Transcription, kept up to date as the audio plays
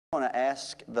I want to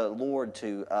ask the Lord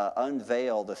to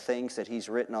unveil the things that He's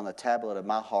written on the tablet of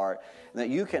my heart, and that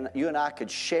you and I could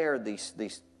share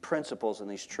these principles and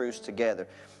these truths together.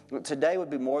 Today would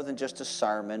be more than just a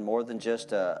sermon, more than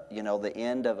just the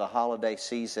end of a holiday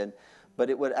season, but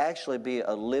it would actually be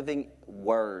a living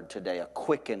word today, a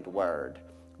quickened word.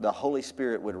 The Holy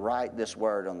Spirit would write this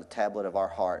word on the tablet of our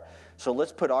heart. So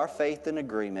let's put our faith in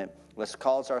agreement. Let's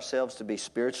cause ourselves to be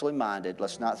spiritually minded.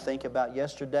 Let's not think about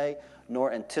yesterday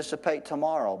nor anticipate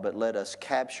tomorrow, but let us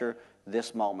capture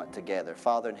this moment together.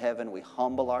 Father in heaven, we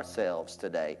humble ourselves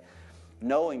today,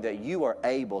 knowing that you are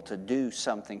able to do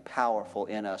something powerful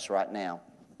in us right now.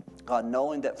 God,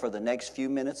 knowing that for the next few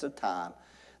minutes of time,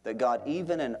 that God,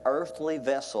 even an earthly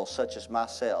vessel such as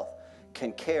myself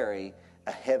can carry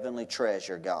a heavenly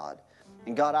treasure, God.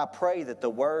 And God, I pray that the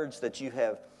words that you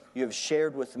have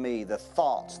shared with me, the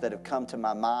thoughts that have come to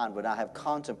my mind when I have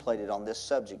contemplated on this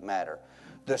subject matter,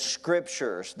 the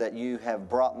scriptures that you have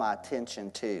brought my attention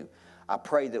to, I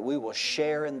pray that we will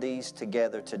share in these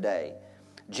together today.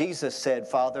 Jesus said,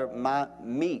 Father, my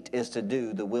meat is to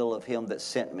do the will of him that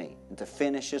sent me, and to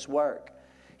finish his work.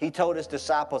 He told his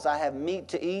disciples, I have meat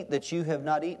to eat that you have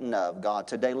not eaten of, God.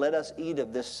 Today, let us eat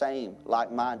of this same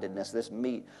like-mindedness, this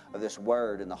meat of this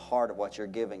word in the heart of what you're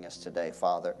giving us today,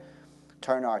 Father.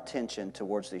 Turn our attention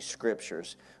towards these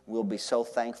scriptures. We'll be so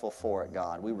thankful for it,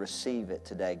 God. We receive it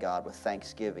today, God, with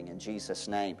thanksgiving in Jesus'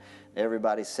 name.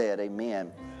 Everybody said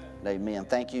amen. Amen.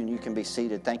 Thank you, and you can be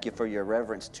seated. Thank you for your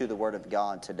reverence to the Word of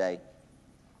God today.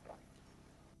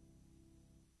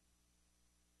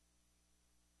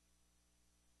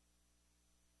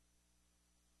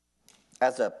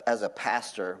 As a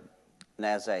pastor and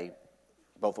as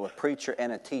both a preacher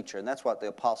and a teacher, and that's what the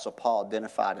Apostle Paul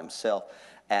identified himself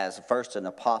as, first an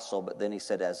apostle, but then he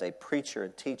said as a preacher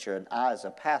and teacher, and I as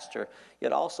a pastor,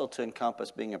 yet also to encompass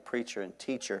being a preacher and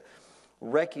teacher,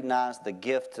 recognize the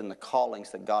gifts and the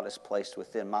callings that God has placed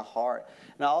within my heart.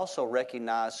 And I also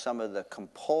recognize some of the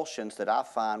compulsions that I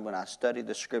find when I study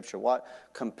the Scripture. What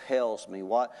compels me?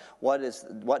 What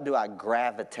do I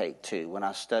gravitate to when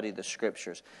I study the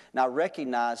Scriptures? And I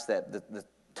recognize that the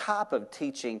type of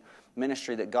teaching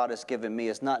ministry that God has given me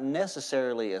is not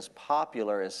necessarily as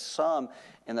popular as some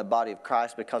in the body of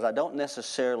Christ, because I don't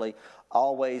necessarily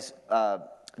always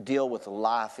deal with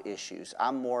life issues.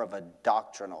 I'm more of a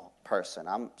doctrinal person.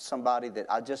 I'm somebody that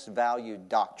I just value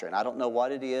doctrine. I don't know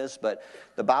what it is, but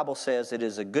the Bible says it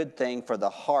is a good thing for the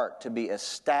heart to be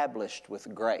established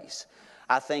with grace.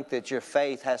 I think that your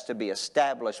faith has to be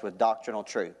established with doctrinal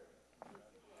truth.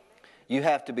 You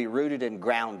have to be rooted and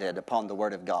grounded upon the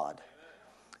Word of God.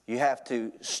 You have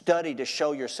to study to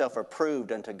show yourself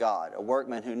approved unto God, a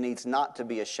workman who needs not to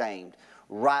be ashamed,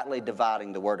 rightly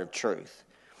dividing the word of truth.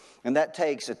 And that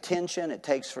takes attention. It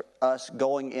takes for us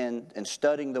going in and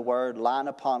studying the Word line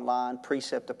upon line,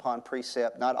 precept upon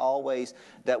precept, not always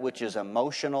that which is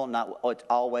emotional, not what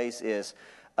always is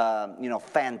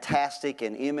fantastic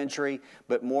in imagery,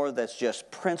 but more that's just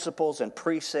principles and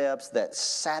precepts that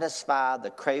satisfy the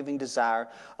craving desire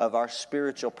of our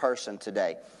spiritual person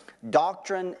today.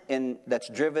 Doctrine that's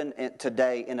driven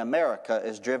today in America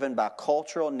is driven by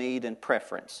cultural need and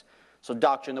preference. So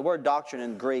doctrine, the word doctrine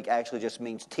in Greek actually just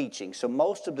means teaching. So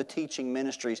most of the teaching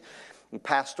ministries,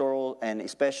 pastoral and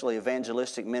especially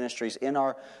evangelistic ministries in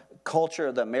our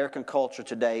culture, the American culture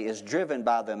today, is driven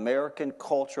by the American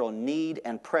cultural need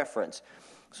and preference.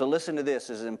 So listen to this.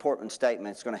 This is an important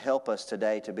statement. It's going to help us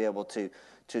today to be able to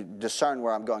discern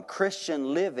where I'm going.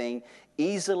 Christian living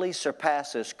easily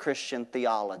surpasses Christian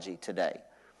theology today.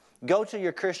 Go to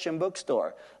your Christian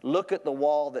bookstore. Look at the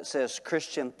wall that says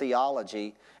Christian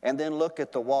theology, and then look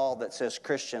at the wall that says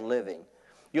Christian living.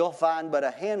 You'll find but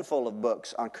a handful of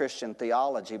books on Christian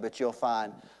theology, but you'll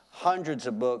find hundreds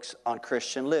of books on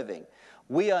Christian living.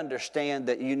 We understand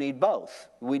that you need both.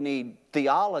 We need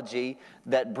theology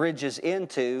that bridges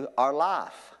into our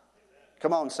life.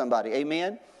 Come on, somebody.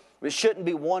 Amen? It shouldn't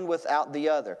be one without the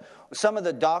other. Some of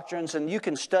the doctrines, and you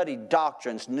can study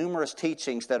doctrines, numerous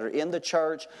teachings that are in the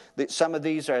church. Some of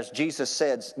these are, as Jesus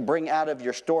said, bring out of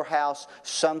your storehouse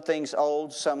some things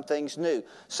old, some things new.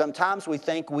 Sometimes we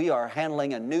think we are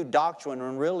handling a new doctrine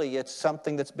when really it's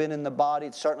something that's been in the body.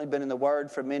 It's certainly been in the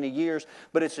Word for many years,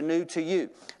 but it's new to you.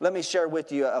 Let me share with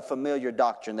you a familiar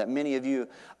doctrine that many of you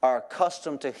are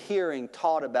accustomed to hearing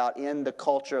taught about in the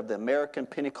culture of the American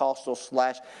Pentecostal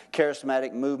 /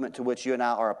 charismatic movement to which you and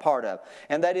I are a part of.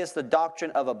 And that is the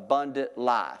doctrine of abundant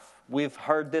life. We've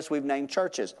heard this. We've named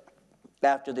churches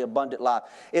after the abundant life.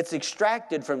 It's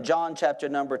extracted from John chapter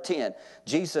number 10.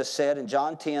 Jesus said in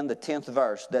John 10, the 10th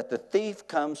verse, that the thief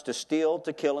comes to steal,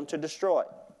 to kill, and to destroy.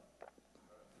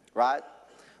 Right?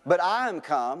 But I am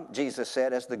come, Jesus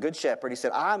said, as the good shepherd, he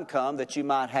said, I am come that you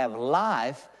might have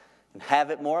life and have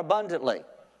it more abundantly.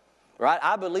 Right?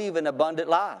 I believe in abundant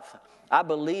life. I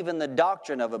believe in the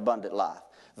doctrine of abundant life.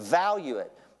 Value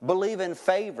it. Believe in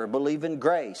favor. Believe in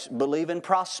grace. Believe in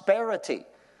prosperity.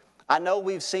 I know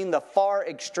we've seen the far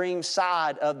extreme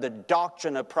side of the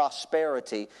doctrine of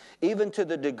prosperity, even to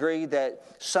the degree that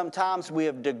sometimes we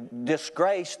have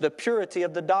disgraced the purity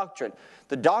of the doctrine.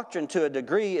 The doctrine, to a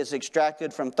degree, is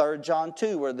extracted from 3 John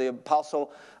 2, where the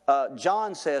Apostle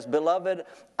John says, Beloved,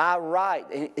 I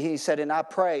write, he said, and I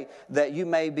pray that you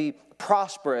may be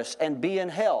prosperous and be in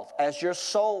health as your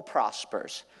soul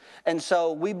prospers. And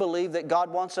so we believe that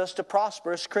God wants us to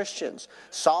prosper as Christians.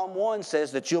 Psalm 1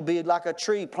 says that you'll be like a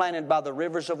tree planted by the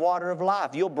rivers of water of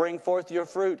life. You'll bring forth your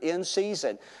fruit in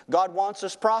season. God wants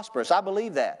us prosperous. I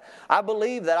believe that. I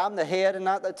believe that I'm the head and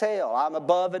not the tail. I'm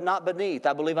above and not beneath.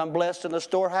 I believe I'm blessed in the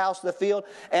storehouse, the field,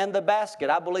 and the basket.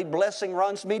 I believe blessing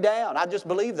runs me down. I just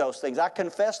believe those things. I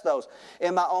confess those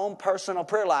in my own personal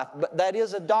prayer life. But that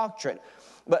is a doctrine.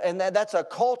 And that's a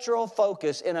cultural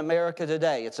focus in America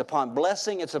today. It's upon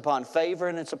blessing, it's upon favor,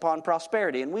 and it's upon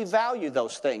prosperity. And we value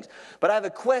those things. But I have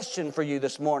a question for you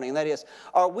this morning, and that is,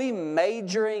 are we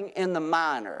majoring in the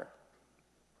minor?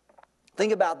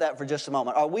 Think about that for just a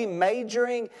moment. Are we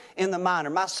majoring in the minor?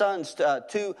 My sons,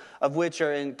 two of which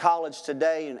are in college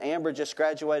today, and Amber just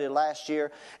graduated last year,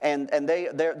 and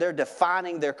they're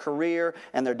defining their career,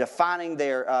 and they're defining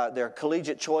their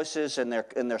collegiate choices and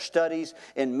their studies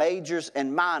in majors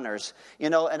and minors. You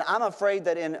know, and I'm afraid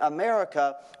that in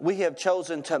America we have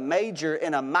chosen to major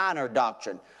in a minor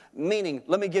doctrine. Meaning,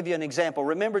 let me give you an example.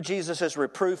 Remember Jesus'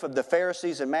 reproof of the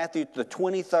Pharisees in Matthew, the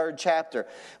 23rd chapter.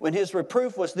 When his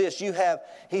reproof was this,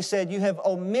 he said, you have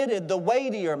omitted the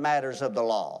weightier matters of the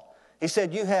law. He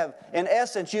said, in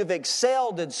essence, you've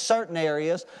excelled in certain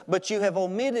areas, but you have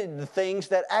omitted the things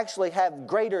that actually have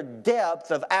greater depth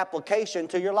of application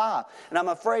to your life. And I'm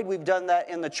afraid we've done that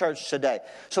in the church today.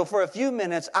 So for a few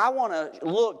minutes, I want to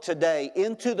look today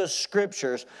into the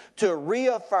Scriptures to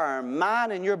reaffirm mine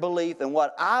and your belief in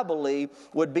what I believe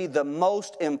would be the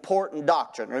most important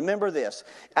doctrine. Remember this,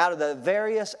 out of the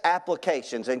various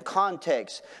applications and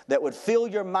contexts that would fill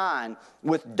your mind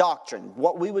with doctrine,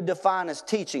 what we would define as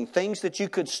teaching, things that you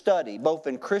could study, both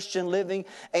in Christian living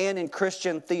and in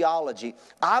Christian theology.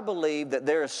 I believe that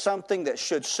there is something that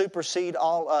should supersede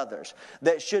all others,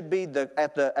 that should be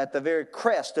at the very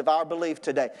crest of our belief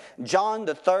today. John,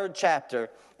 the 3rd chapter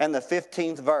and the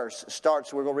 15th verse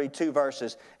starts, we're going to read 2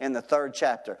 verses in the 3rd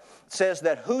chapter. It says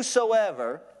that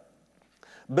whosoever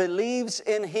believes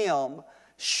in him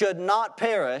should not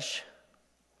perish,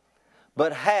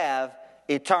 but have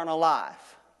eternal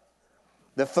life.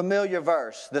 The familiar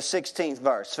verse, the 16th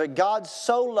verse. For God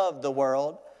so loved the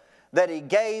world that he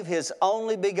gave his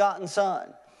only begotten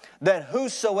Son, that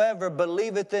whosoever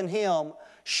believeth in him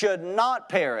should not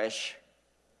perish,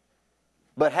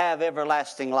 but have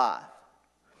everlasting life.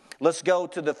 Let's go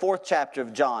to the 4th chapter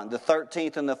of John, the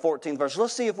 13th and the 14th verse.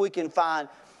 Let's see if we can find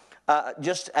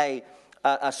just a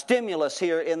stimulus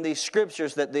here in these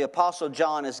scriptures that the Apostle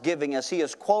John is giving us. He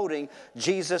is quoting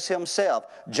Jesus himself.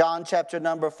 John chapter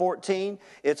number 4, the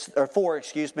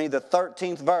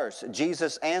 13th verse.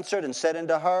 Jesus answered and said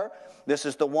unto her, this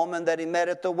is the woman that he met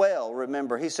at the well,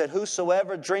 remember. He said,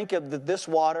 whosoever drinketh this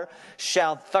water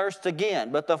shall thirst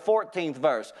again. But the 14th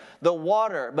verse,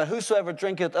 but whosoever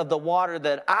drinketh of the water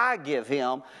that I give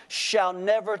him shall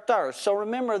never thirst. So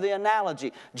remember the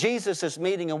analogy. Jesus is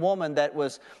meeting a woman that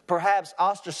was perhaps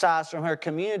ostracized from her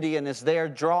community and is there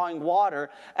drawing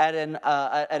water at an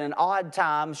odd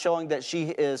time, showing that she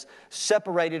is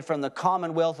separated from the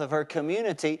commonwealth of her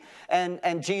community.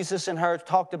 And Jesus and her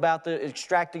talked about the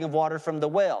extracting of water from the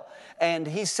well. And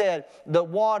he said, the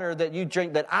water that you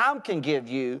drink that I can give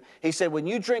you, he said, when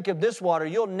you drink of this water,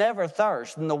 you'll never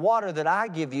thirst. And the water that I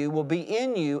give you will be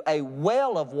in you a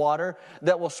well of water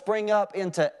that will spring up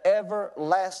into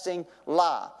everlasting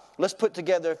life. Let's put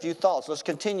together a few thoughts. Let's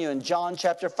continue in John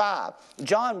chapter 5.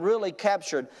 John really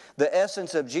captured the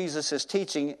essence of Jesus'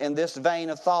 teaching in this vein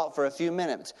of thought for a few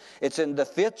minutes. It's in the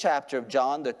 5th chapter of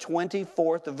John, the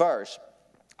 24th verse.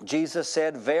 Jesus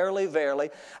said, verily, verily,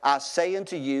 I say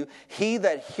unto you, he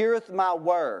that heareth my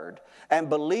word and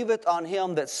believeth on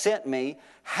him that sent me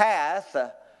hath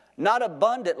not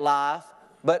abundant life,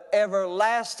 but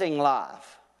everlasting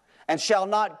life, and shall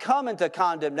not come into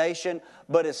condemnation,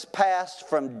 but is passed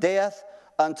from death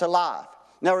unto life.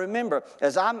 Now remember,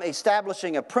 as I'm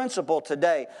establishing a principle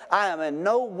today, I am in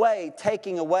no way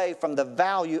taking away from the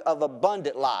value of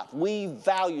abundant life. We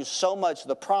value so much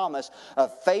the promise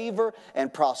of favor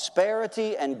and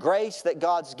prosperity and grace that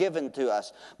God's given to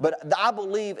us. But I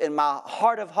believe in my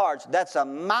heart of hearts that's a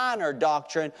minor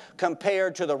doctrine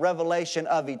compared to the revelation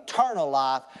of eternal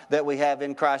life that we have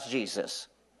in Christ Jesus.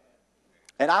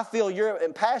 And I feel you're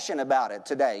passionate about it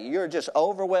today. You're just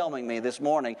overwhelming me this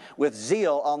morning with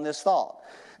zeal on this thought.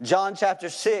 John chapter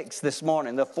 6 this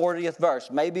morning, the 40th verse.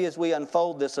 Maybe as we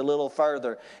unfold this a little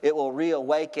further, it will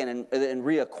reawaken and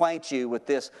reacquaint you with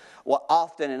this, what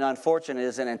often and unfortunate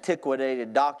is an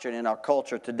antiquated doctrine in our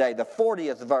culture today. The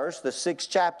 40th verse, the 6th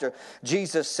chapter,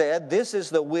 Jesus said, "This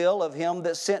is the will of him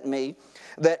that sent me,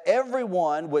 that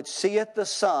everyone which seeth the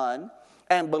Son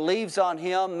and believes on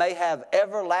him may have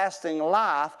everlasting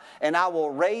life, and I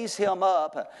will raise him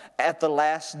up at the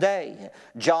last day."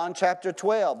 John chapter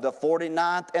 12, the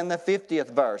 49th and the 50th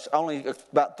verse. Only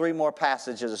about 3 more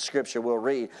passages of Scripture we'll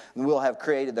read, and we'll have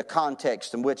created the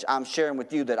context in which I'm sharing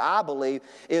with you that I believe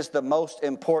is the most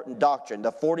important doctrine.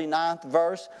 The 49th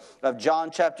verse of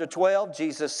John chapter 12,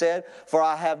 Jesus said, "For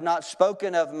I have not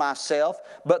spoken of myself,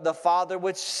 but the Father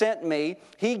which sent me,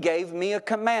 he gave me a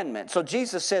commandment." So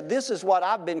Jesus said, this is what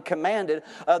I've been commanded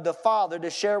of the Father to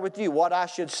share with you, what I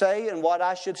should say and what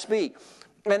I should speak.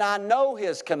 And I know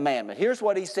his commandment. Here's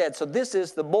what he said. So this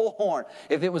is the bullhorn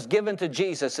if it was given to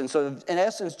Jesus. And so in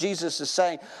essence, Jesus is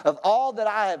saying, of all that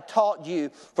I have taught you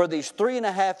for these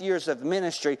 3.5 years of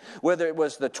ministry, whether it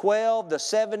was the 12, the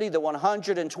 70, the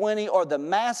 120, or the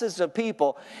masses of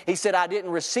people, he said, I didn't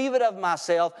receive it of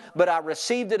myself, but I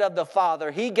received it of the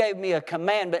Father. He gave me a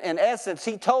commandment. In essence,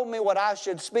 he told me what I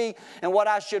should speak and what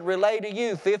I should relay to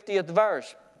you. 50th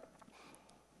verse.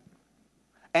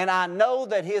 "And I know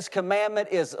that his commandment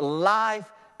is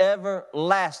life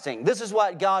everlasting." This is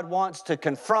what God wants to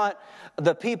confront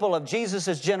the people of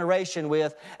Jesus' generation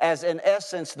with, as in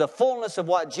essence the fullness of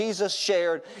what Jesus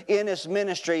shared in his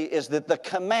ministry is that the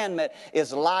commandment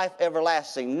is life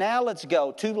everlasting. Now let's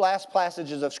go 2 last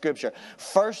passages of Scripture.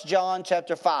 1 John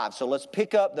chapter 5. So let's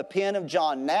pick up the pen of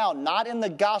John now, not in the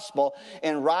gospel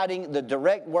in writing the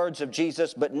direct words of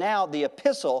Jesus, but now the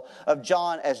epistle of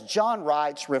John as John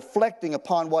writes, reflecting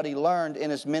upon what he learned in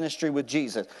his ministry with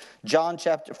Jesus.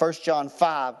 1 John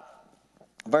 5,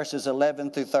 verses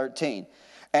 11 through 13.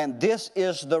 "And this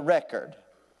is the record.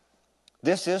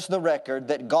 This is the record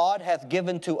that God hath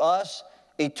given to us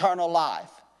eternal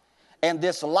life. And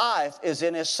this life is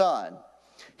in his Son.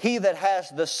 He that has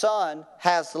the Son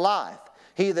has life.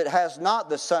 He that has not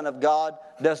the Son of God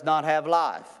does not have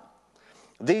life.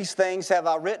 These things have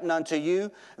I written unto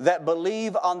you that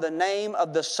believe on the name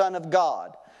of the Son of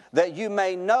God, that you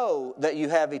may know that you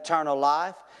have eternal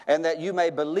life, and that you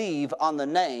may believe on the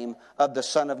name of the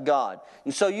Son of God."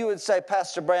 And so you would say,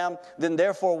 Pastor Brown, then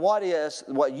therefore what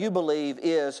you believe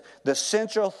is the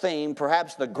central theme,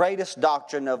 perhaps the greatest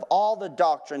doctrine of all the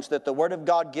doctrines that the Word of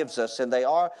God gives us. And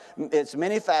it's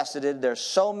many faceted. There's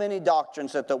so many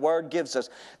doctrines that the Word gives us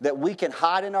that we can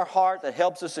hide in our heart that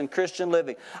helps us in Christian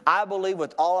living. I believe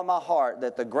with all of my heart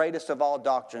that the greatest of all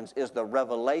doctrines is the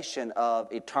revelation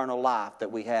of eternal life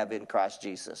that we have in Christ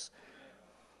Jesus.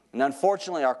 And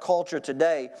unfortunately, our culture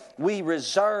today, we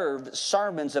reserve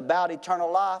sermons about eternal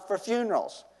life for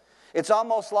funerals. It's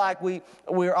almost like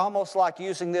we're almost like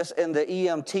using this in the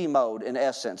EMT mode, in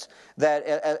essence. That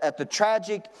at the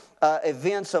tragic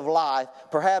events of life,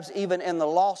 perhaps even in the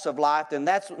loss of life, then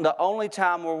that's the only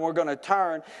time when we're going to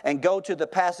turn and go to the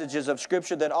passages of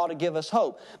Scripture that ought to give us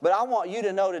hope. But I want you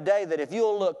to know today that if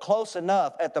you'll look close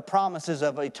enough at the promises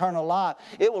of eternal life,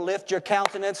 it will lift your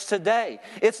countenance today.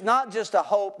 It's not just a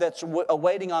hope that's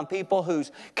awaiting on people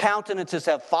whose countenances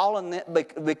have fallen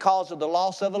because of the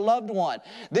loss of a loved one.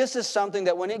 This is something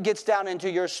that when it gets down into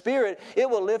your spirit, it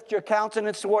will lift your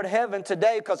countenance toward heaven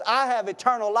today, because I have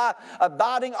eternal life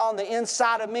abiding on the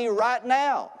inside of me right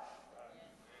now.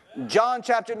 John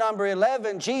chapter number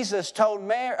 11, Jesus told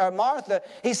Martha,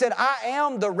 he said, "I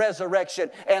am the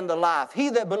resurrection and the life. He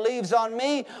that believes on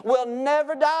me will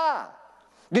never die."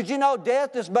 Did you know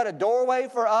death is but a doorway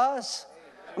for us?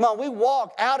 Come on, we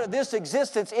walk out of this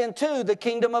existence into the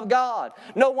kingdom of God.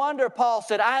 No wonder Paul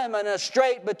said, "I am in a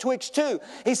strait betwixt two."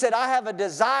 He said, "I have a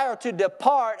desire to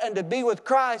depart and to be with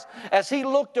Christ." As he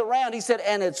looked around, he said,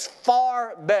 "And it's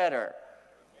far better.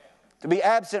 To be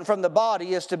absent from the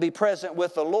body is to be present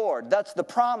with the Lord." That's the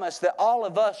promise that all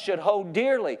of us should hold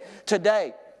dearly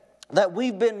today. that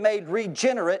we've been made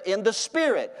regenerate in the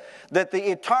Spirit, that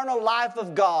the eternal life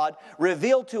of God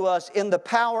revealed to us in the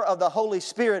power of the Holy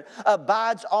Spirit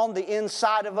abides on the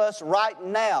inside of us right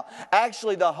now.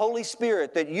 Actually, the Holy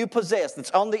Spirit that you possess,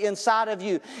 that's on the inside of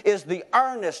you, is the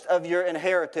earnest of your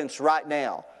inheritance right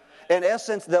now. In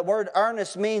essence, the word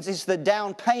earnest means it's the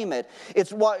down payment.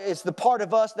 It's the part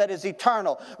of us that is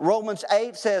eternal. Romans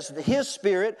 8 says His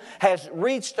Spirit has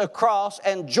reached across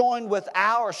and joined with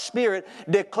our spirit,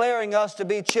 declaring us to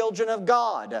be children of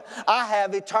God. I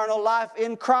have eternal life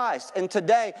in Christ. And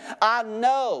today, I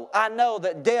know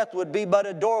that death would be but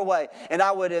a doorway. And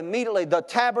I would immediately, the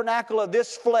tabernacle of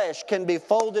this flesh can be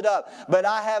folded up. But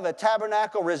I have a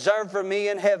tabernacle reserved for me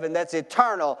in heaven that's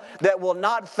eternal, that will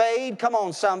not fade. Come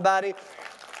on, somebody.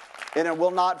 And it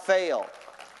will not fail.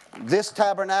 This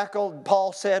tabernacle,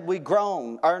 Paul said, we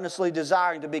groan, earnestly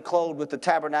desiring to be clothed with the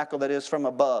tabernacle that is from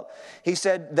above. He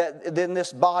said that then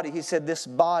this body,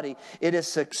 it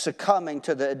is succumbing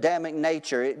to the Adamic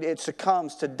nature. It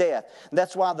succumbs to death.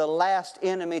 That's why the last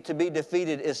enemy to be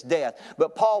defeated is death.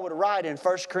 But Paul would write in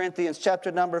 1 Corinthians chapter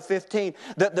number 15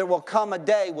 that there will come a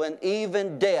day when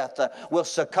even death will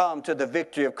succumb to the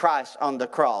victory of Christ on the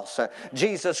cross.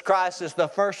 Jesus Christ is the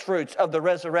first fruits of the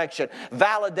resurrection,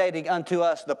 validating unto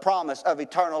us the promise of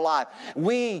eternal life.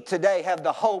 We today have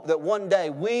the hope that one day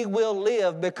we will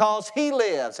live because He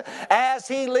lives. As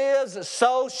He lives,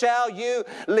 so shall you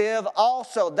live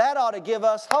also. That ought to give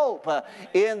us hope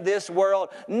in this world,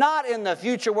 not in the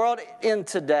future world, in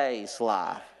today's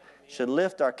life. Should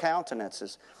lift our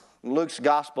countenances. Luke's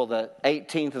Gospel, the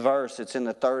 18th verse, it's in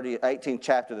the 18th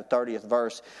chapter, the 30th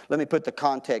verse. Let me put the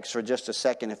context for just a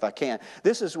second if I can.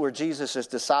 This is where Jesus'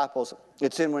 disciples,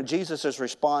 it's in when Jesus'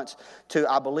 response to,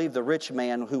 I believe, the rich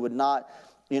man who would not,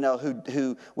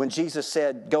 who when Jesus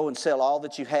said, go and sell all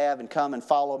that you have and come and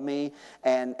follow me,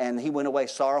 and he went away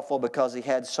sorrowful because he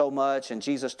had so much, and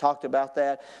Jesus talked about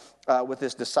that. With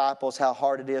his disciples, how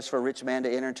hard it is for a rich man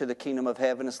to enter into the kingdom of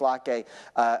heaven. It's like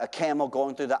a camel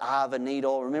going through the eye of a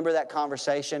needle. Remember that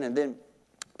conversation? And then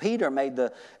Peter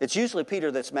it's usually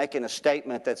Peter that's making a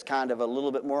statement that's kind of a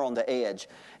little bit more on the edge.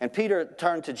 And Peter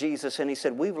turned to Jesus and he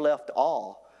said, we've left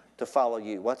all to follow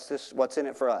you. What's in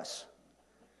it for us?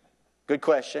 Good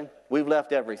question. We've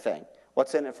left everything.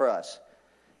 What's in it for us?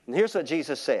 And here's what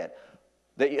Jesus said.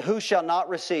 That who shall not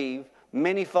receive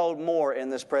manyfold more in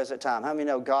this present time. How many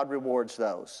know God rewards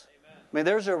those? Amen. I mean,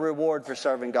 there's a reward for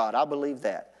serving God. I believe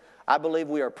that. I believe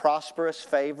we are prosperous,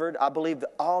 favored. I believe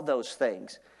all those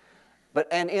things.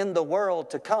 And in the world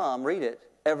to come, read it,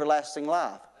 everlasting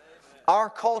life. Our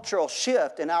cultural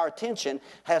shift and our attention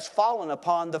has fallen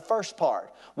upon the first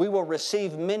part. We will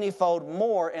receive manyfold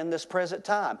more in this present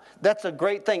time. That's a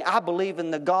great thing. I believe in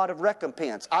the God of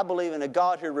recompense. I believe in a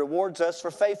God who rewards us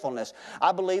for faithfulness.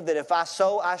 I believe that if I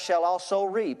sow, I shall also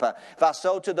reap. If I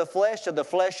sow to the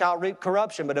flesh, I'll reap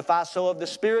corruption. But if I sow of the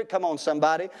Spirit, come on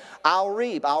somebody, I'll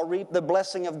reap. I'll reap the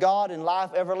blessing of God and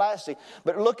life everlasting.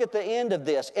 But look at the end of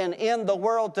this. And in the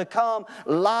world to come,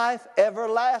 life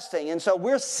everlasting. And so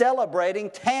we're celebrating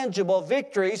tangible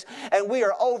victories, and we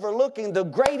are overlooking the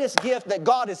greatest gift that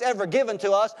God has ever given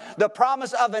to us, the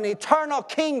promise of an eternal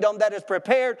kingdom that is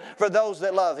prepared for those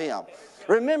that love Him.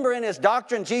 Remember, in His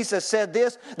doctrine, Jesus said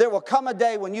this, there will come a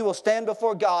day when you will stand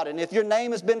before God, and if your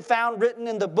name has been found written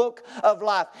in the book of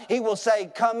life, He will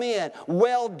say, come in,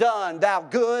 well done, thou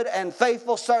good and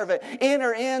faithful servant.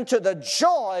 Enter into the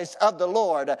joys of the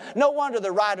Lord. No wonder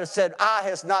the writer said, eye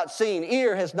has not seen,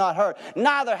 ear has not heard,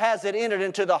 neither has it entered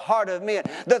into the heart of men.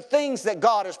 The things that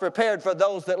God has prepared for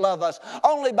those that love us.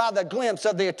 Only by the glimpse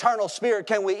of the eternal Spirit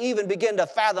can we even begin to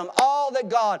fathom all that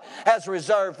God has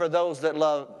reserved for those that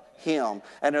love Him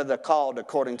and are the called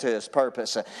according to His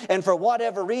purpose. And for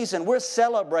whatever reason, we're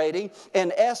celebrating,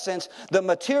 in essence, the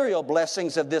material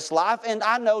blessings of this life, and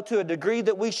I know to a degree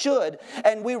that we should,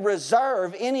 and we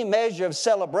reserve any measure of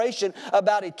celebration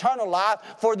about eternal life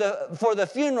for the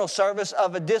funeral service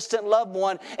of a distant loved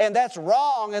one, and that's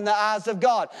wrong in the eyes of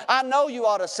God. I know you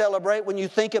ought to celebrate when you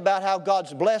think about how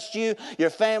God's blessed you,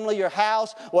 your family, your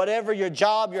house, whatever, your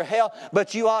job, your health,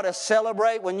 but you ought to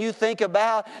celebrate when you think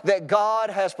about that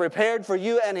God has prepared for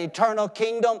you an eternal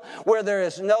kingdom where there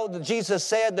is Jesus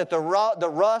said that the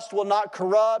rust will not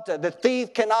corrupt, the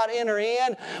thief cannot enter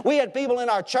in. We had people in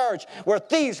our church where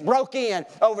thieves broke in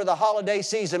over the holiday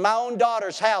season. My own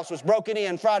daughter's house was broken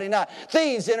in Friday night.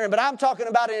 Thieves entered, but I'm talking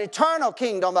about an eternal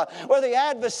kingdom where the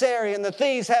adversary and the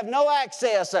thieves have no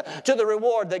access to the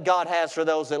reward that God has for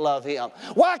those that love Him.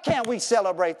 Why can't we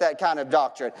celebrate that kind of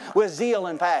doctrine with zeal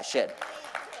and passion?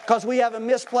 Because we have a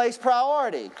misplaced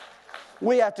priority.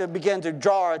 We have to begin to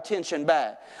draw our attention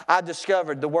back. I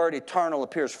discovered the word eternal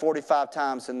appears 45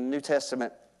 times in the New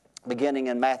Testament. beginning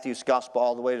in Matthew's gospel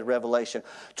all the way to Revelation,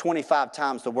 25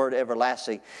 times the word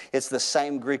everlasting. It's the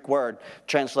same Greek word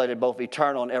translated both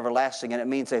eternal and everlasting, and it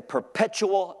means a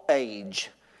perpetual age.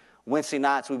 Wednesday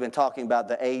nights we've been talking about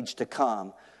the age to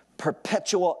come.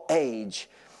 Perpetual age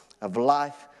of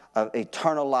life, of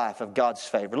eternal life, of God's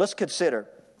favor. Let's consider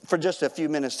for just a few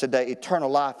minutes today eternal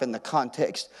life in the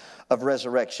context of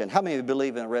resurrection. How many of you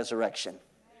believe in resurrection?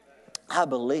 I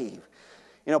believe.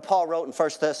 You know, Paul wrote in 1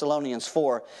 Thessalonians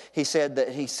 4, he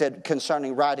said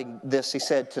concerning writing this, he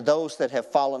said, to those that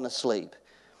have fallen asleep.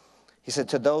 He said,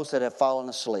 to those that have fallen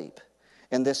asleep.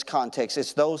 In this context,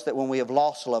 it's those that when we have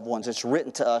lost loved ones, it's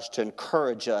written to us to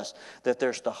encourage us that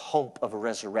there's the hope of a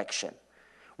resurrection.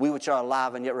 We which are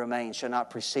alive and yet remain shall not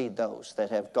precede those that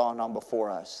have gone on before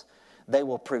us. They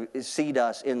will precede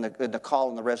us in the call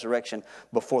and the resurrection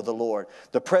before the Lord.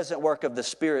 The present work of the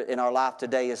Spirit in our life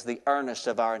today is the earnest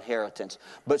of our inheritance.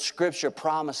 But Scripture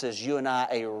promises you and I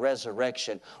a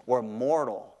resurrection where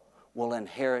mortal will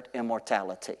inherit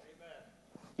immortality.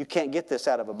 You can't get this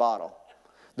out of a bottle.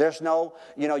 There's no,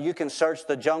 you can search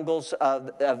the jungles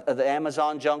of the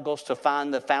Amazon jungles to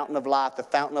find the fountain of life. The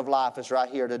fountain of life is right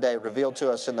here today, revealed to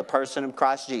us in the person of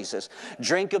Christ Jesus.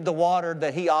 Drink of the water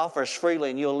that He offers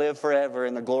freely, and you'll live forever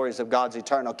in the glories of God's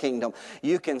eternal kingdom.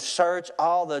 You can search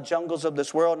all the jungles of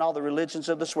this world and all the religions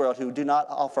of this world who do not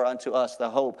offer unto us the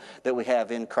hope that we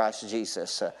have in Christ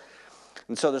Jesus.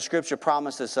 And so the Scripture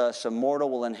promises us a mortal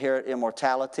will inherit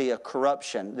immortality, a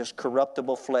corruption, this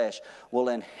corruptible flesh will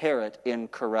inherit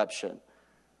incorruption.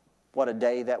 What a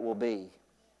day that will be.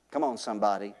 Come on,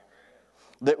 somebody.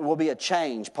 There will be a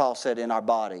change, Paul said, in our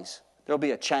bodies. There'll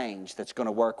be a change that's going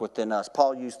to work within us.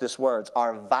 Paul used this words,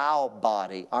 our vile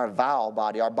body, our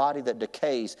body that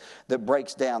decays, that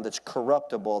breaks down, that's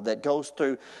corruptible, that goes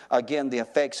through, again, the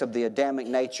effects of the Adamic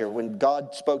nature. When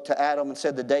God spoke to Adam and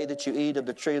said, the day that you eat of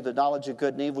the tree of the knowledge of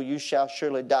good and evil, you shall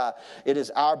surely die. It is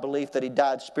our belief that he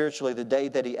died spiritually the day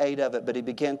that he ate of it, but he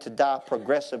began to die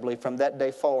progressively from that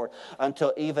day forward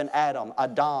until even Adam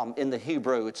in the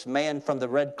Hebrew, it's man from the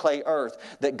red clay earth,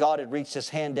 that God had reached his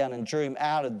hand down and drew him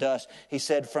out of dust. He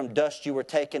said, from dust you were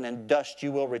taken and dust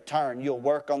you will return. You'll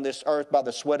work on this earth by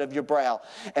the sweat of your brow.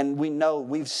 And we know,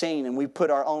 we've seen, and we've put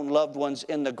our own loved ones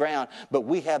in the ground. But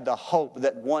we have the hope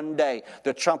that one day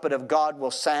the trumpet of God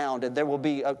will sound and there will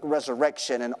be a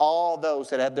resurrection. And all those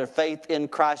that have their faith in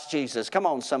Christ Jesus, come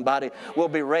on somebody, will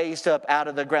be raised up out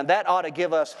of the ground. That ought to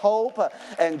give us hope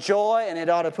and joy, and it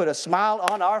ought to put a smile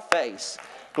on our face.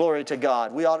 Glory to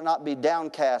God. We ought to not be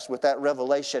downcast with that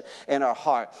revelation in our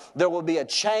heart. There will be a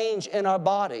change in our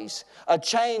bodies. A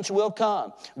change will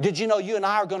come. Did you know you and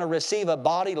I are going to receive a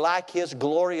body like His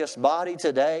glorious body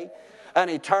today? An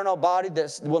eternal body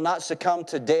that will not succumb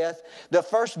to death. The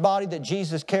first body that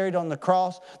Jesus carried on the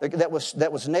cross, that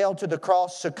was nailed to the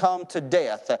cross, succumbed to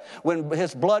death. When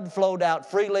His blood flowed out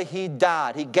freely, He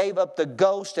died. He gave up the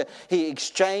ghost. He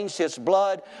exchanged His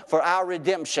blood for our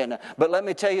redemption. But let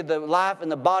me tell you, the life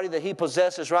and the body that He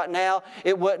possesses right now,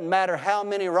 it wouldn't matter how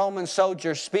many Roman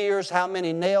soldiers' spears, how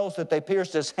many nails that they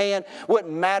pierced His hand,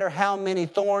 wouldn't matter how many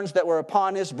thorns that were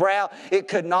upon His brow. It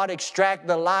could not extract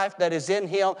the life that is in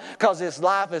Him, because His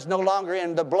life is no longer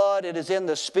in the blood, it is in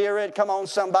the Spirit. Come on,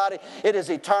 somebody. It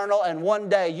is eternal, and one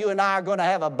day you and I are going to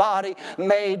have a body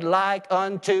made like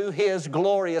unto His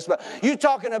glorious body. You're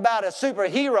talking about a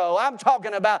superhero. I'm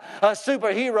talking about a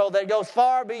superhero that goes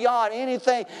far beyond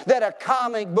anything that a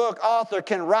comic book author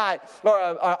can write or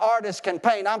an artist can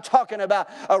paint. I'm talking about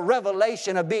a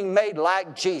revelation of being made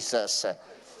like Jesus.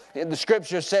 The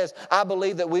Scripture says, I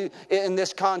believe that in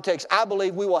this context, I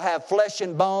believe we will have flesh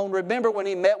and bone. Remember when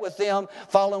He met with them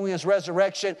following His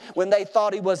resurrection, when they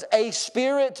thought He was a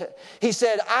spirit? He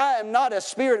said, I am not a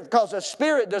spirit, because a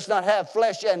spirit does not have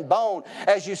flesh and bone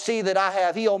as you see that I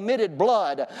have. He omitted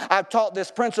blood. I've taught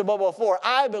this principle before.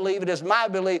 I believe, it is my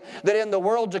belief, that in the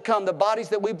world to come, the bodies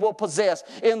that we will possess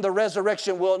in the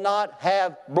resurrection will not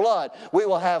have blood. We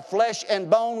will have flesh and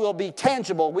bone. Will be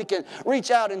tangible. We can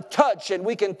reach out and touch, and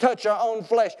we can touch our own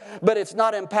flesh, but it's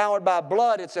not empowered by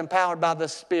blood, it's empowered by the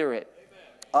Spirit.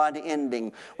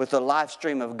 Unending with the life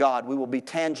stream of God. We will be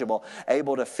tangible,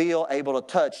 able to feel, able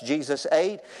to touch. Jesus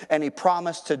ate and He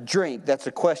promised to drink. That's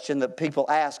a question that people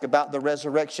ask about the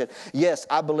resurrection. Yes,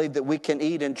 I believe that we can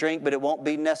eat and drink, but it won't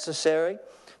be necessary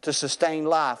to sustain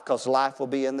life, because life will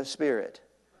be in the Spirit.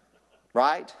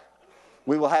 Right?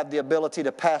 We will have the ability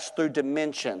to pass through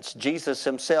dimensions. Jesus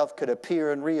Himself could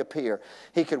appear and reappear.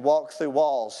 He could walk through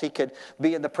walls. He could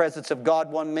be in the presence of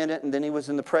God one minute, and then He was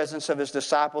in the presence of His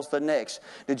disciples the next.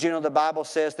 Did you know the Bible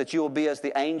says that you will be as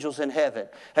the angels in heaven?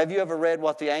 Have you ever read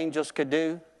what the angels could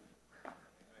do?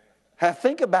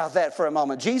 Think about that for a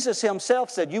moment. Jesus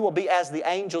himself said, you will be as the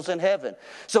angels in heaven.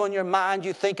 So in your mind,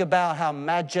 you think about how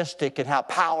majestic and how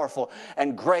powerful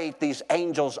and great these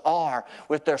angels are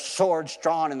with their swords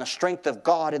drawn and the strength of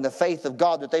God and the faith of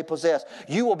God that they possess.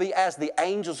 You will be as the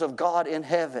angels of God in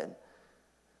heaven.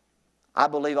 I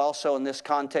believe also in this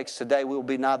context today, we will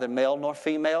be neither male nor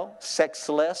female,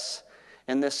 sexless.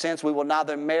 In this sense, we will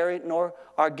neither marry nor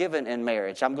are given in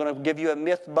marriage. I'm going to give you a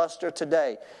myth buster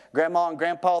today. Grandma and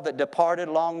grandpa that departed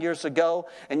long years ago,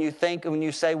 and you think when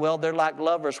you say, well, they're like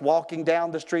lovers walking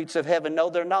down the streets of heaven. No,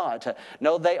 they're not.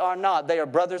 No, they are not. They are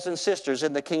brothers and sisters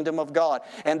in the kingdom of God.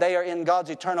 And they are in God's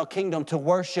eternal kingdom to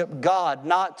worship God,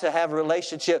 not to have a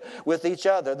relationship with each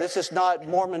other. This is not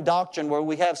Mormon doctrine where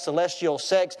we have celestial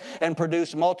sex and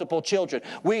produce multiple children.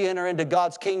 We enter into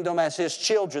God's kingdom as His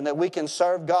children, that we can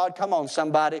serve God, come on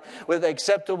somebody, with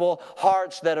acceptable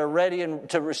hearts that are ready and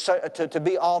to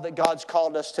be all that God's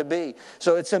called us to be.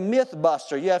 So it's a myth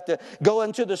buster. You have to go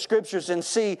into the Scriptures and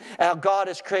see how God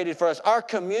has created for us. Our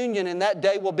communion in that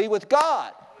day will be with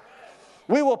God.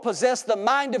 We will possess the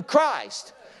mind of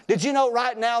Christ. Did you know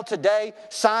right now today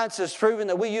science has proven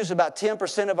that we use about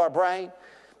 10% of our brain?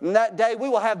 In that day we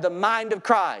will have the mind of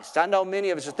Christ. I know many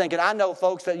of us are thinking, I know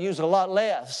folks that use a lot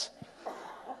less.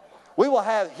 We will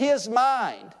have His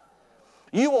mind.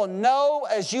 You will know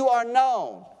as you are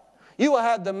known. You will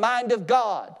have the mind of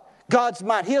God. God's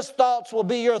mind. His thoughts will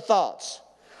be your thoughts.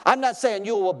 I'm not saying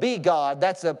you will be God.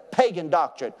 That's a pagan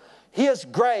doctrine. His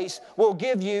grace will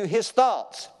give you His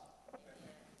thoughts.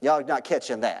 Y'all are not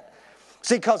catching that.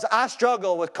 See, because I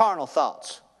struggle with carnal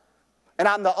thoughts. And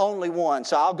I'm the only one.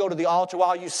 So I'll go to the altar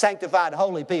while you sanctified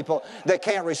holy people that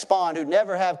can't respond, who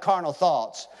never have carnal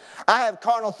thoughts. I have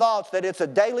carnal thoughts that it's a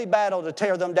daily battle to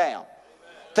tear them down.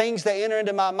 Things that enter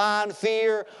into my mind,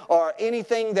 fear, or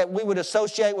anything that we would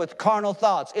associate with carnal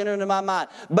thoughts enter into my mind.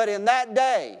 But in that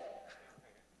day,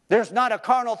 there's not a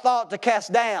carnal thought to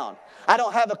cast down. I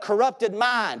don't have a corrupted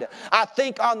mind. I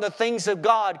think on the things of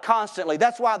God constantly.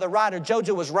 That's why the writer,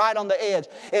 Jojo, was right on the edge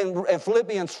in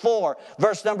Philippians 4,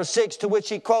 verse number 6, to which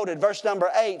he quoted. Verse number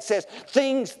 8 says,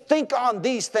 think on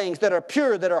these things that are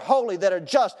pure, that are holy, that are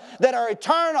just, that are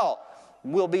eternal.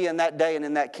 We'll be in that day and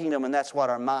in that kingdom, and that's what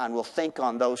our mind will think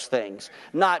on, those things,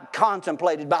 not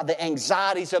contemplated by the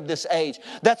anxieties of this age.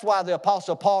 That's why the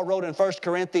Apostle Paul wrote in 1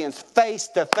 Corinthians, face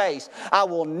to face, I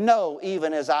will know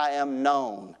even as I am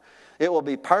known. It will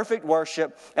be perfect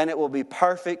worship, and it will be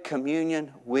perfect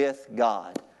communion with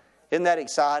God. Isn't that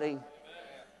exciting?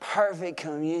 Perfect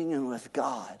communion with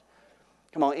God.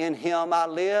 Come on, in Him I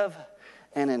live,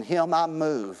 and in Him I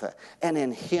move, and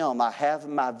in Him I have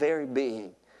my very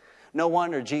being. No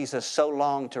wonder Jesus so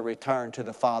longed to return to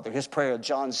the Father. His prayer,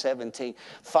 John 17,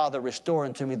 Father, restore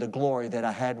unto me the glory that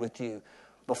I had with you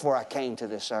before I came to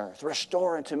this earth.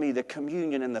 Restore unto me the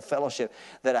communion and the fellowship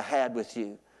that I had with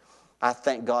you. I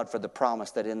thank God for the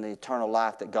promise that in the eternal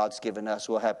life that God's given us,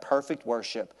 we'll have perfect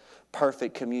worship,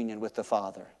 perfect communion with the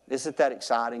Father. Isn't that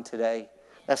exciting today?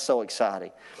 That's so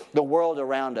exciting. The world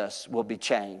around us will be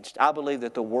changed. I believe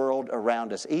that the world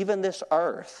around us, even this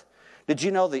earth, did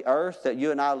you know the earth that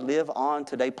you and I live on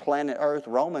today, planet Earth,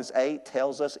 Romans 8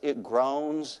 tells us it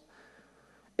groans.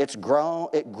 It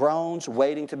groans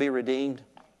waiting to be redeemed.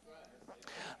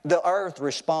 The earth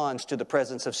responds to the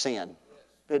presence of sin.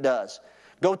 It does.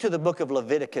 Go to the book of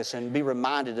Leviticus and be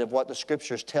reminded of what the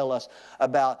Scriptures tell us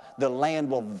about the land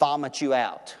will vomit you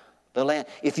out. The land,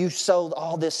 if you sow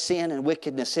all this sin and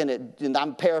wickedness in it, and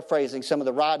I'm paraphrasing some of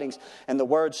the writings and the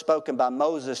words spoken by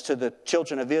Moses to the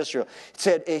children of Israel. It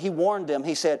said, he warned them,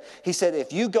 he said,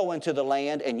 if you go into the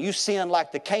land and you sin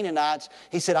like the Canaanites,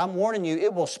 he said, I'm warning you,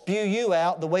 it will spew you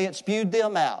out the way it spewed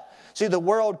them out. See, the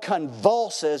world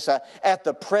convulses at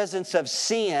the presence of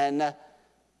sin, and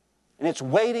it's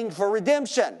waiting for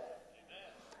redemption.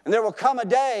 And there will come a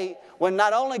day when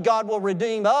not only God will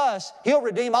redeem us, He'll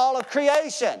redeem all of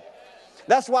creation.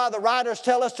 That's why the writers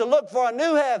tell us to look for a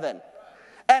new heaven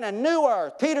and a new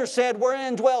earth. Peter said,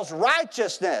 wherein dwells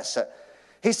righteousness.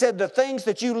 He said, the things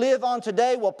that you live on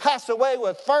today will pass away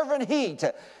with fervent heat.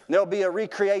 There'll be a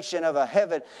recreation of a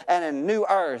heaven and a new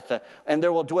earth, and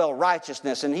there will dwell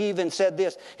righteousness. And he even said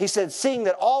this. He said, seeing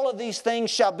that all of these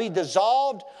things shall be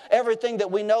dissolved, everything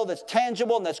that we know that's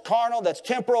tangible and that's carnal, that's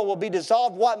temporal will be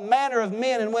dissolved. What manner of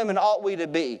men and women ought we to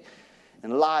be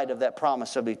in light of that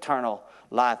promise of eternal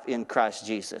life in Christ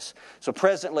Jesus? So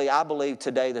presently, I believe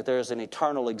today that there is an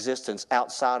eternal existence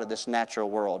outside of this natural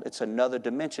world. It's another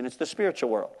dimension. It's the spiritual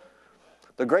world.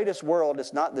 The greatest world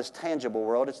is not this tangible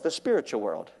world. It's the spiritual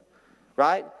world,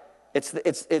 right?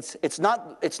 It's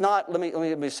not. Let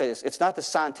me say this. It's not the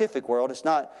scientific world. It's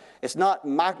not.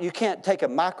 You can't take a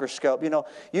microscope.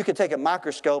 You can take a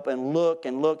microscope and look,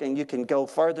 and you can go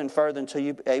further and further until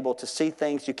you're able to see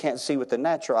things you can't see with the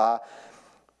natural eye.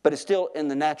 But it's still in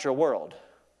the natural world.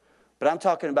 But I'm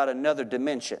talking about another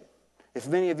dimension. If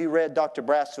many of you read Dr.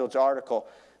 Brassfield's article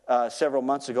several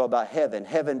months ago about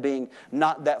heaven being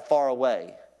not that far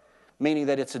away, meaning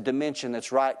that it's a dimension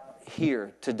that's right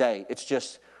here today. It's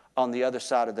just on the other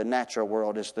side of the natural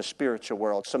world is the spiritual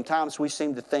world. Sometimes we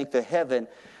seem to think the heaven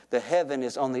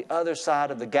is on the other side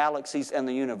of the galaxies and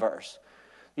the universe.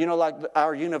 Like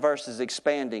our universe is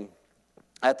expanding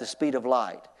at the speed of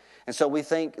light. And so we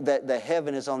think that the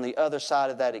heaven is on the other side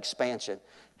of that expansion.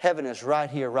 Heaven is right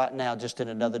here, right now, just in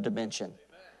another dimension.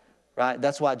 Right?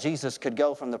 That's why Jesus could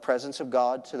go from the presence of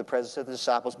God to the presence of the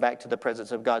disciples back to the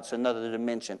presence of God. It's another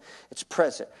dimension. It's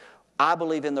present. I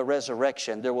believe in the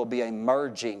resurrection there will be a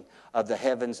merging of the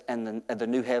heavens and the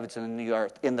new heavens and the new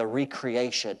earth in the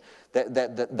recreation.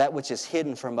 That which is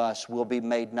hidden from us will be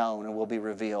made known and will be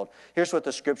revealed. Here's what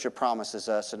the Scripture promises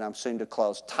us, and I'm soon to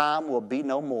close. Time will be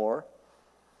no more.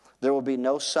 There will be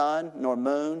no sun nor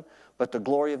moon, but the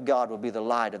glory of God will be the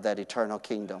light of that eternal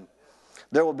kingdom.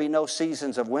 There will be no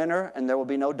seasons of winter, and there will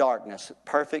be no darkness.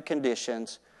 Perfect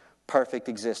conditions, perfect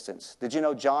existence. Did you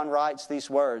know John writes these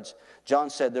words? John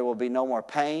said there will be no more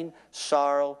pain,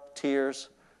 sorrow, tears.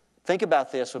 Think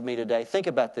about this with me today. Think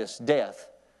about this. Death.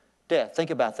 Think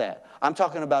about that. I'm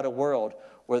talking about a world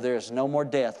where there is no more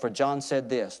death. For John said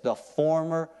this, the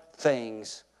former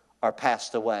things are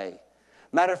passed away.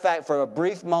 Matter of fact, for a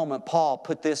brief moment, Paul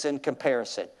put this in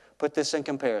comparison.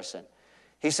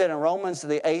 He said in Romans,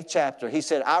 the 8th chapter, he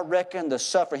said, I reckon the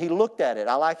suffering. He looked at it.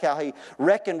 I like how he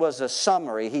reckoned was a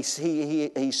summary. He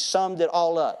summed it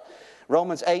all up.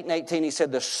 Romans 8:18, he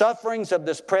said, the sufferings of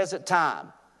this present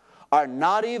time are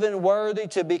not even worthy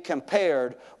to be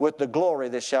compared with the glory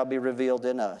that shall be revealed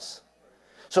in us.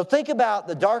 So think about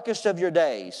the darkest of your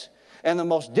days and the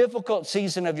most difficult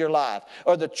season of your life,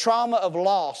 or the trauma of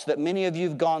loss that many of you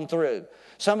have gone through.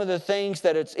 Some of the things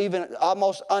that it's even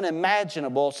almost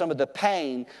unimaginable, some of the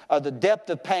pain, or the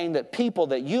depth of pain that people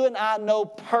that you and I know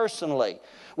personally,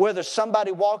 whether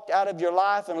somebody walked out of your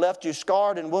life and left you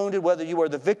scarred and wounded, whether you were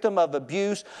the victim of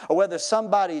abuse, or whether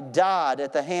somebody died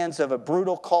at the hands of a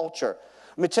brutal culture.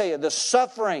 Let me tell you, the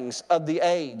sufferings of the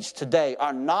age today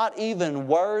are not even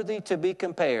worthy to be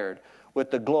compared with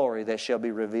the glory that shall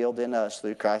be revealed in us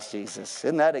through Christ Jesus.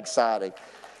 Isn't that exciting?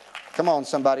 Come on,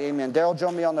 somebody. Amen. Daryl,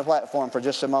 join me on the platform for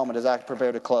just a moment as I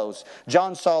prepare to close.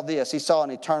 John saw this. He saw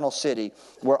an eternal city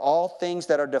where all things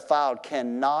that are defiled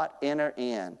cannot enter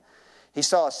in. He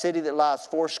saw a city that lies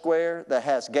foursquare, that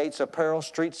has gates of pearl,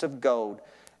 streets of gold.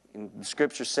 And the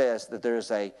Scripture says that there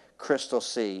is a crystal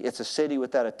sea. It's a city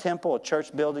without a temple, a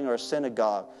church building, or a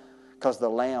synagogue, because the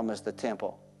Lamb is the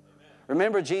temple.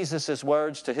 Remember Jesus'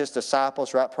 words to his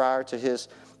disciples right prior to his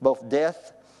both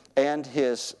death and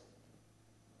his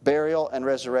burial and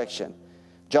resurrection.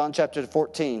 John chapter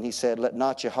 14, he said, let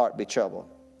not your heart be troubled.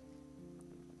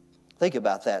 Think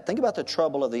about that. Think about the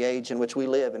trouble of the age in which we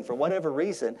live. And for whatever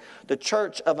reason, the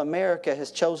Church of America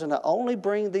has chosen to only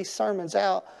bring these sermons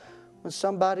out when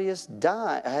somebody has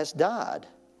died.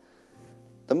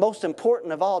 The most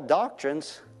important of all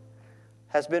doctrines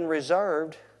has been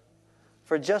reserved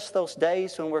for just those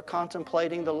days when we're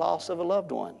contemplating the loss of a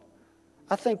loved one.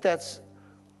 I think that's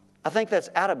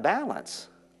out of balance.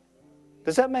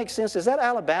 Does that make sense? Is that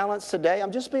out of balance today?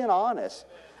 I'm just being honest.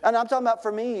 And I'm talking about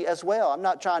for me as well. I'm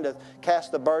not trying to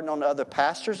cast the burden on other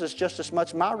pastors. It's just as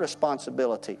much my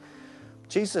responsibility.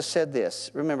 Jesus said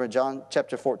this. Remember John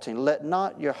chapter 14. Let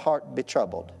not your heart be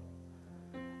troubled.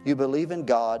 You believe in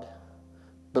God.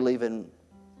 Believe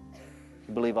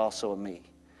also in me.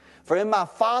 For in my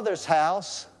Father's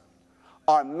house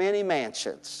are many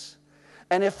mansions.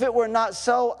 And if it were not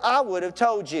so, I would have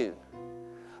told you.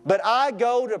 But I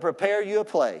go to prepare you a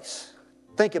place.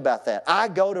 Think about that. I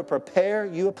go to prepare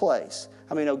you a place.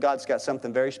 How many know God's got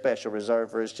something very special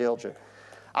reserved for His children?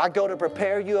 I go to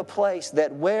prepare you a place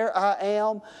that where I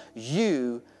am,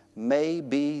 you may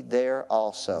be there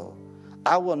also.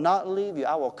 I will not leave you.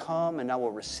 I will come and I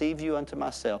will receive you unto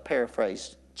myself.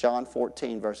 Paraphrase John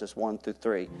 14, verses 1 through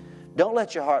 3. Don't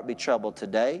let your heart be troubled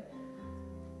today.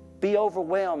 Be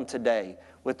overwhelmed today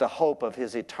with the hope of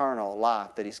His eternal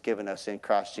life that He's given us in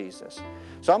Christ Jesus.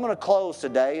 So I'm going to close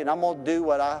today, and I'm going to do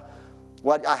what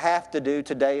I have to do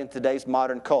today in today's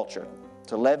modern culture.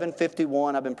 It's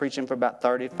 11:51. I've been preaching for about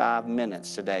 35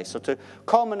 minutes today. So to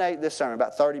culminate this sermon,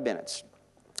 about 30 minutes.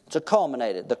 To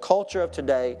culminate it, the culture of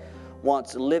today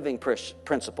wants living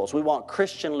principles. We want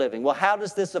Christian living. Well, how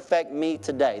does this affect me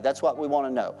today? That's what we want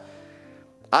to know.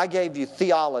 I gave you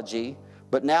theology,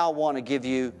 but now I want to give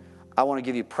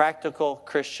you practical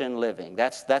Christian living.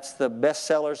 That's the best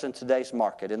sellers in today's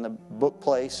market, in the book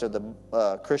place or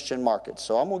the Christian market.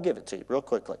 So I'm going to give it to you real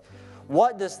quickly.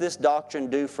 What does this doctrine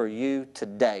do for you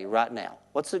today, right now?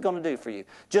 What's it going to do for you?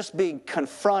 Just being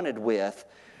confronted with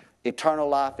eternal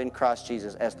life in Christ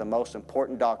Jesus as the most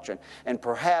important doctrine. And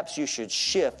perhaps you should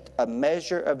shift a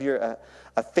measure of your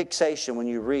a fixation when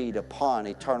you read upon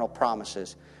eternal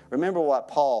promises. Remember what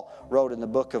Paul wrote in the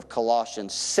book of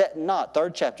Colossians.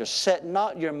 Third chapter, set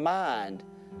not your mind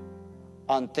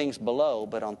on things below,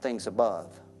 but on things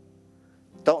above.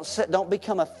 Don't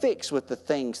become affixed with the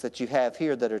things that you have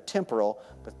here that are temporal,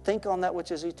 but think on that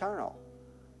which is eternal.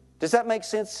 Does that make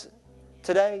sense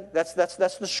today? That's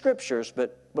the scriptures,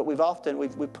 but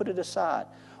we've put it aside.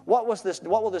 What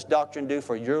will this doctrine do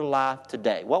for your life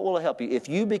today? What will it help you? If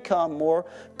you become more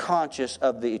conscious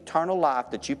of the eternal life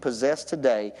that you possess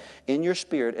today in your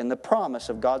spirit and the promise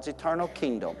of God's eternal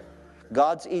kingdom.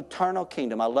 God's eternal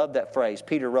kingdom. I love that phrase.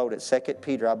 Peter wrote it, 2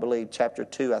 Peter, I believe, chapter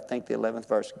 2, I think the 11th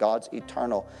verse. God's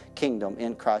eternal kingdom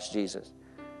in Christ Jesus.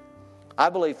 I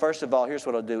believe, first of all, here's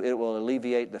what it'll do. It will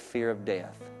alleviate the fear of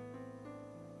death.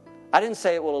 I didn't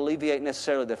say it will alleviate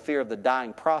necessarily the fear of the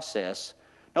dying process.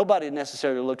 Nobody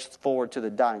necessarily looks forward to the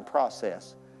dying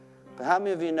process. But how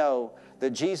many of you know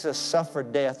that Jesus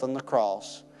suffered death on the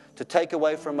cross to take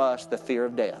away from us the fear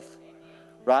of death?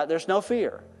 Right? There's no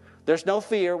fear. There's no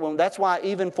fear. Well, that's why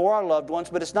even for our loved ones,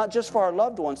 but it's not just for our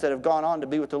loved ones that have gone on to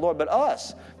be with the Lord, but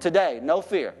us today, no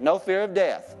fear. No fear of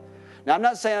death. Now, I'm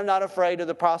not saying I'm not afraid of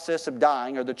the process of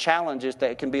dying or the challenges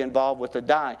that can be involved with the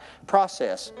dying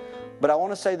process. But I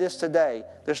want to say this today.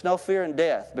 There's no fear in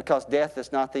death because death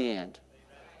is not the end.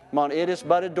 Come on, it is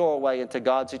but a doorway into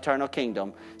God's eternal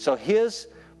kingdom. So this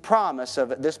promise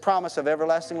of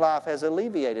everlasting life has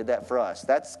alleviated that for us.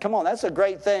 That's a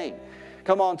great thing.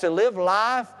 Come on, to live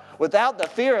life without the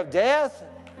fear of death.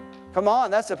 Come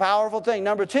on, that's a powerful thing.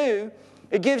 Number two,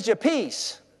 it gives you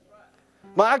peace.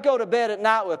 When I go to bed at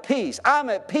night with peace, I'm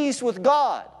at peace with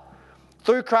God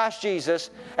through Christ Jesus,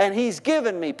 and He's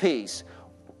given me peace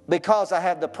because I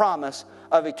have the promise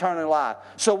of eternal life.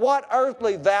 So what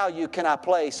earthly value can I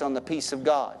place on the peace of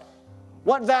God?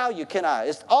 What value can I?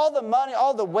 It's all the money,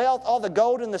 all the wealth, all the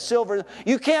gold and the silver.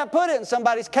 You can't put it in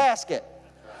somebody's casket.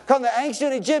 Because the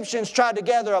ancient Egyptians tried to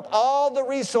gather up all the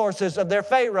resources of their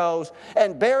pharaohs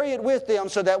and bury it with them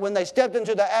so that when they stepped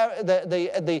into the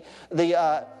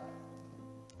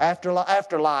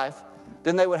afterlife,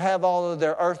 then they would have all of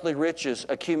their earthly riches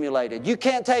accumulated. You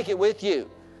can't take it with you.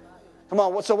 Come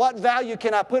on, so what value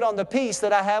can I put on the peace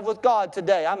that I have with God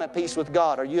today? I'm at peace with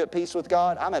God. Are you at peace with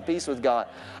God? I'm at peace with God.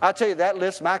 I'll tell you, that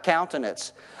lifts my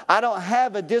countenance. I don't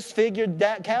have a disfigured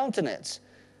countenance.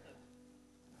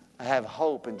 I have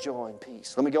hope and joy and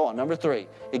peace. Let me go on. Number 3,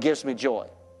 it gives me joy.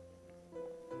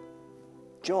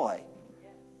 Joy.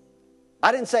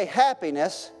 I didn't say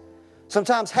happiness.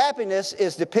 Sometimes happiness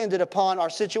is dependent upon our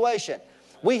situation.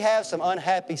 We have some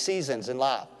unhappy seasons in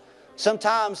life.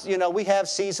 Sometimes, we have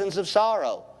seasons of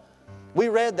sorrow. We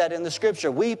read that in the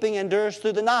Scripture. Weeping endures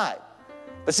through the night.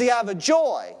 But see, I have a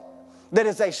joy that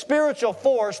is a spiritual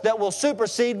force that will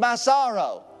supersede my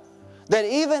sorrow. That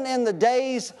even in the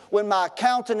days when my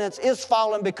countenance is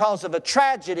fallen because of a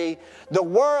tragedy, the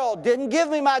world didn't give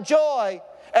me my joy,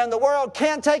 and the world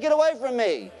can't take it away from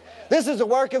me. This is the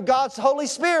work of God's Holy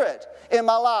Spirit in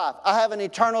my life. I have an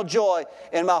eternal joy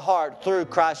in my heart through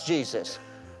Christ Jesus.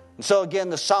 And so again,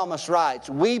 the psalmist writes,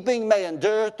 weeping may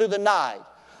endure through the night,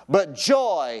 but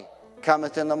joy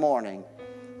cometh in the morning.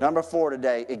 Number 4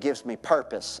 today, it gives me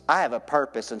purpose. I have a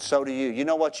purpose, and so do you. You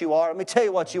know what you are? Let me tell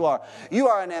you what you are. You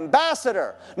are an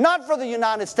ambassador, not for the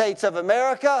United States of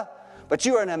America, but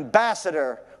you are an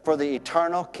ambassador for the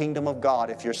eternal kingdom of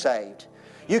God if you're saved.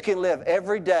 You can live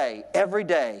every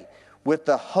day, with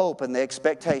the hope and the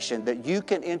expectation that you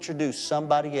can introduce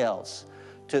somebody else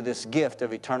to this gift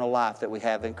of eternal life that we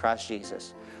have in Christ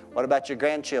Jesus. What about your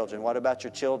grandchildren? What about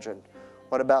your children?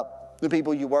 What about the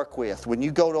people you work with? When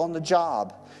you go on the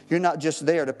job, you're not just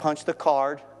there to punch the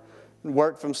card and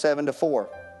work from 7 to 4.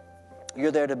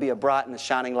 You're there to be a bright and a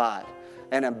shining light,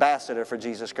 an ambassador for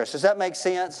Jesus Christ. Does that make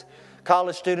sense?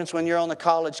 College students, when you're on the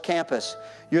college campus,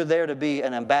 you're there to be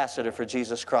an ambassador for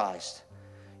Jesus Christ.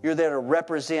 You're there to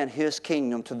represent His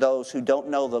kingdom to those who don't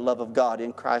know the love of God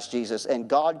in Christ Jesus. And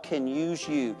God can use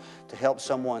you to help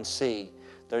someone see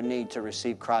their need to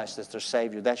receive Christ as their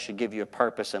Savior. That should give you a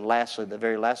purpose. And lastly, the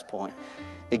very last point,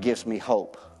 it gives me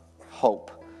hope.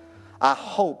 Hope. I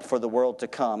hope for the world to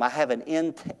come. I have an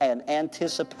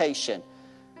anticipation.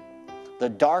 The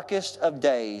darkest of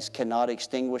days cannot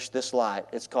extinguish this light.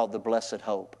 It's called the blessed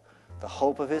hope. The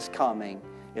hope of His coming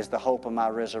is the hope of my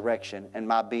resurrection and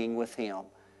my being with Him,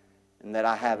 and that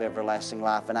I have everlasting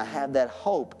life. And I have that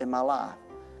hope in my life.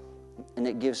 And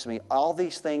it gives me, all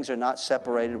these things are not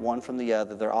separated one from the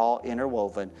other. They're all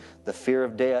interwoven. The fear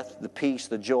of death, the peace,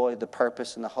 the joy, the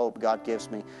purpose, and the hope God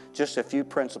gives me. Just a few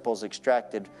principles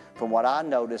extracted from what I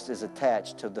noticed is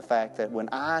attached to the fact that when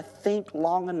I think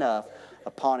long enough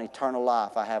upon eternal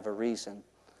life, I have a reason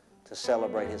to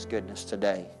celebrate His goodness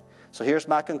today. So here's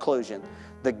my conclusion.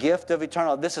 The gift of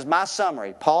eternal, this is my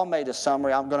summary. Paul made a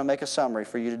summary. I'm going to make a summary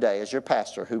for you today as your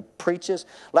pastor who preaches.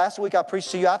 Last week I preached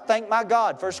to you, I thank my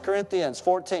God, 1 Corinthians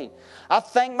 14. I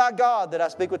thank my God that I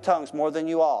speak with tongues more than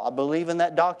you all. I believe in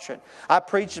that doctrine. I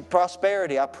preach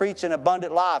prosperity. I preach an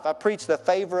abundant life. I preach the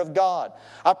favor of God.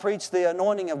 I preach the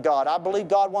anointing of God. I believe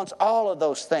God wants all of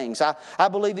those things. I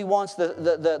believe He wants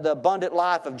the abundant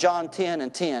life of John 10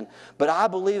 and 10. But I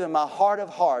believe in my heart of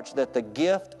hearts that the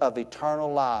gift of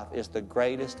eternal life is the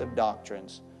greatest of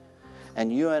doctrines.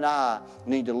 And you and I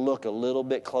need to look a little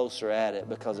bit closer at it,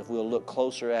 because if we'll look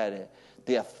closer at it,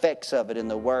 the effects of it in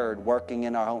the Word working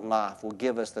in our own life will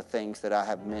give us the things that I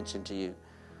have mentioned to you.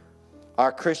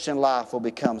 Our Christian life will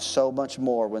become so much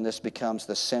more when this becomes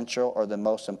the central or the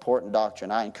most important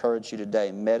doctrine. I encourage you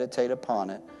today, meditate upon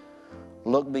it.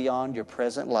 Look beyond your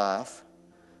present life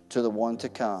to the one to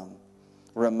come.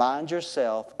 Remind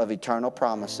yourself of eternal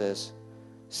promises.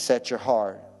 Set your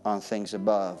heart on things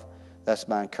above. That's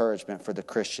my encouragement for the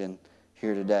Christian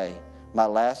here today. My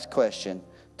last question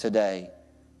today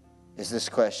is this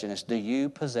question. Do you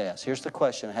possess? Here's the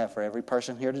question I have for every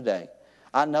person here today.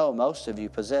 I know most of you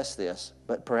possess this,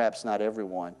 but perhaps not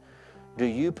everyone. Do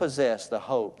you possess the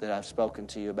hope that I've spoken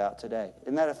to you about today?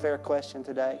 Isn't that a fair question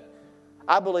today?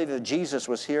 I believe that Jesus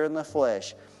was here in the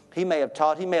flesh. He may have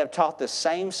taught the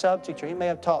same subject, or He may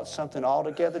have taught something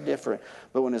altogether different.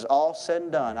 But when it's all said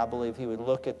and done, I believe He would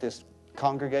look at this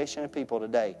congregation of people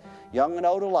today, young and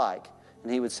old alike,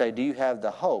 and He would say, do you have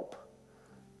the hope,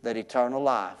 that eternal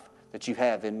life that you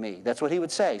have in me? That's what He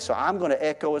would say. So I'm going to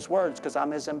echo His words because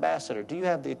I'm His ambassador. Do you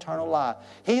have the eternal life?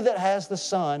 He that has the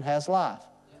Son has life.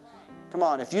 Come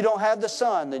on, if you don't have the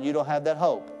Son, then you don't have that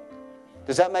hope.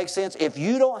 Does that make sense? If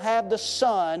you don't have the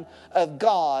Son of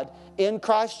God in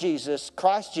Christ Jesus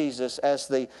as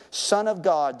the Son of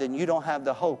God, then you don't have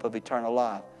the hope of eternal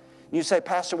life. You say,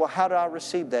 Pastor, well, how do I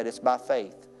receive that? It's by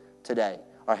faith today.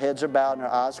 Our heads are bowed and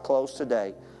our eyes closed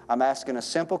today. I'm asking a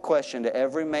simple question to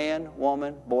every man,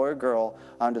 woman, boy, or girl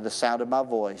under the sound of my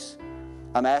voice.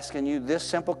 I'm asking you this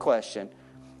simple question,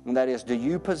 and that is, do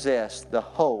you possess the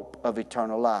hope of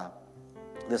eternal life?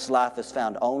 This life is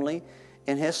found only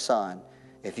in His Son.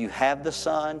 If you have the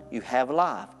Son, you have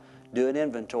life. Do an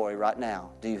inventory right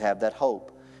now. Do you have that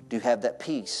hope? Do you have that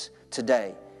peace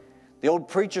today? The old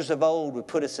preachers of old would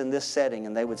put us in this setting,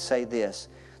 and they would say this,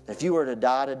 that if you were to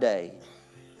die today,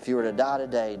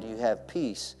 do you have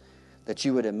peace that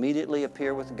you would immediately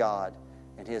appear with God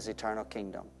in His eternal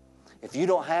kingdom? If you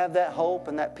don't have that hope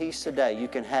and that peace today, you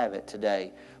can have it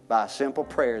today by a simple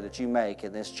prayer that you make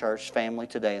in this church family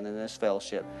today and in this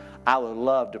fellowship. I would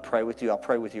love to pray with you. I'll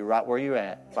pray with you right where you're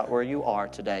at, right where you are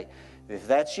today. If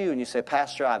that's you and you say,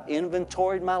 Pastor, I've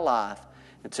inventoried my life,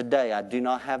 and today I do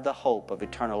not have the hope of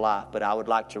eternal life, but I would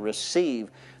like to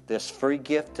receive this free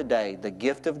gift today, the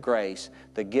gift of grace,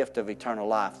 the gift of eternal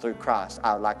life through Christ.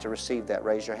 I would like to receive that.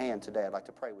 Raise your hand today. I'd like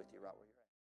to pray with you.